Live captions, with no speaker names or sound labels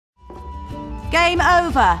Game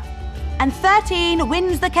over. And 13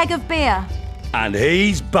 wins the keg of beer. And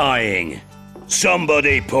he's buying.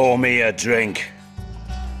 Somebody pour me a drink.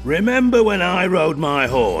 Remember when I rode my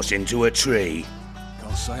horse into a tree?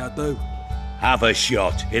 Can't say I do. Have a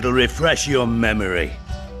shot. It'll refresh your memory.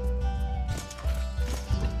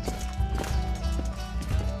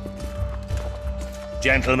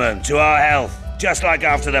 Gentlemen, to our health. Just like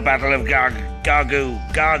after the Battle of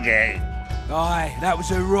Garge. Aye, that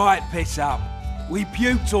was a right piss-up. We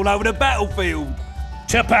puked all over the battlefield.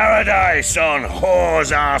 To paradise on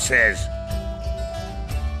whores' arses.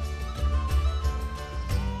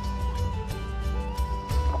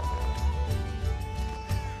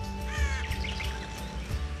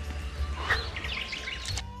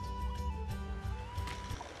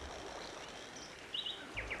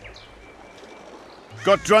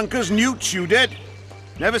 Got drunk as newts, you did.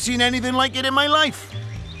 Never seen anything like it in my life.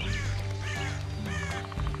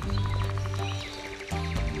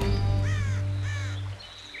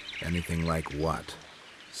 Anything like what?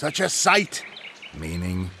 Such a sight.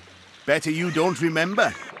 Meaning? Better you don't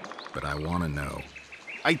remember. But I want to know.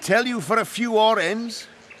 I tell you for a few ends.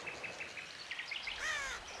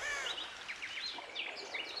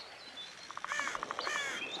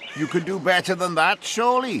 You could do better than that,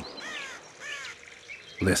 surely.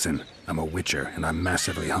 Listen, I'm a witcher, and I'm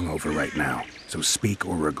massively hungover right now, so speak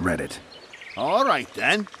or regret it. All right,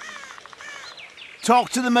 then.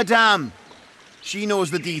 Talk to the madame. She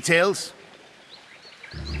knows the details.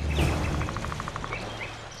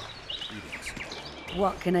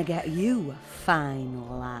 What can I get you, fine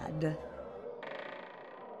lad?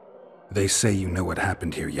 They say you know what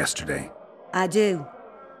happened here yesterday. I do,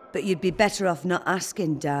 but you'd be better off not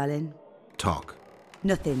asking, darling. Talk.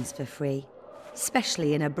 Nothing's for free,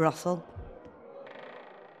 especially in a brothel.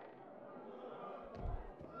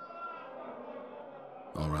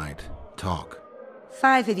 All right, talk.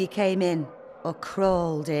 5 of you came in, or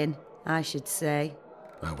crawled in, I should say.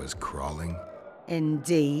 I was crawling?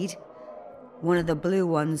 Indeed. One of the blue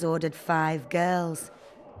ones ordered 5 girls.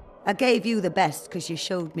 I gave you the best because you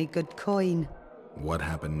showed me good coin. What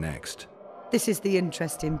happened next? This is the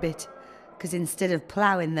interesting bit, because instead of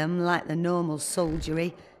ploughing them like the normal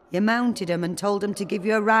soldiery, you mounted them and told them to give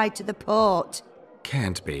you a ride to the port.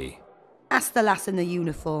 Can't be. Ask the lass in the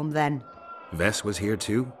uniform then. Vess was here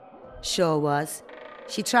too? Sure was.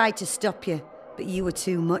 She tried to stop you, but you were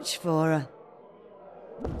too much for her.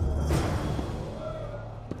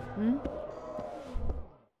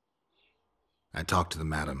 I talked to the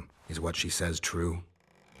madam. Is what she says true?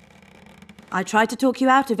 I tried to talk you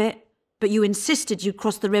out of it, but you insisted you'd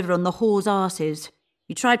cross the river on the whore's arses.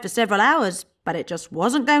 You tried for several hours, but it just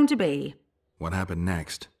wasn't going to be. What happened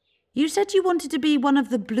next? You said you wanted to be one of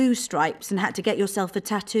the blue stripes and had to get yourself a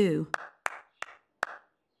tattoo.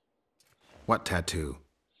 What tattoo?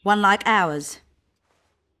 One like ours.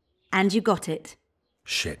 And you got it.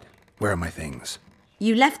 Shit. Where are my things?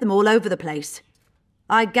 You left them all over the place.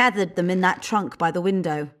 I gathered them in that trunk by the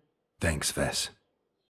window. Thanks, Vess.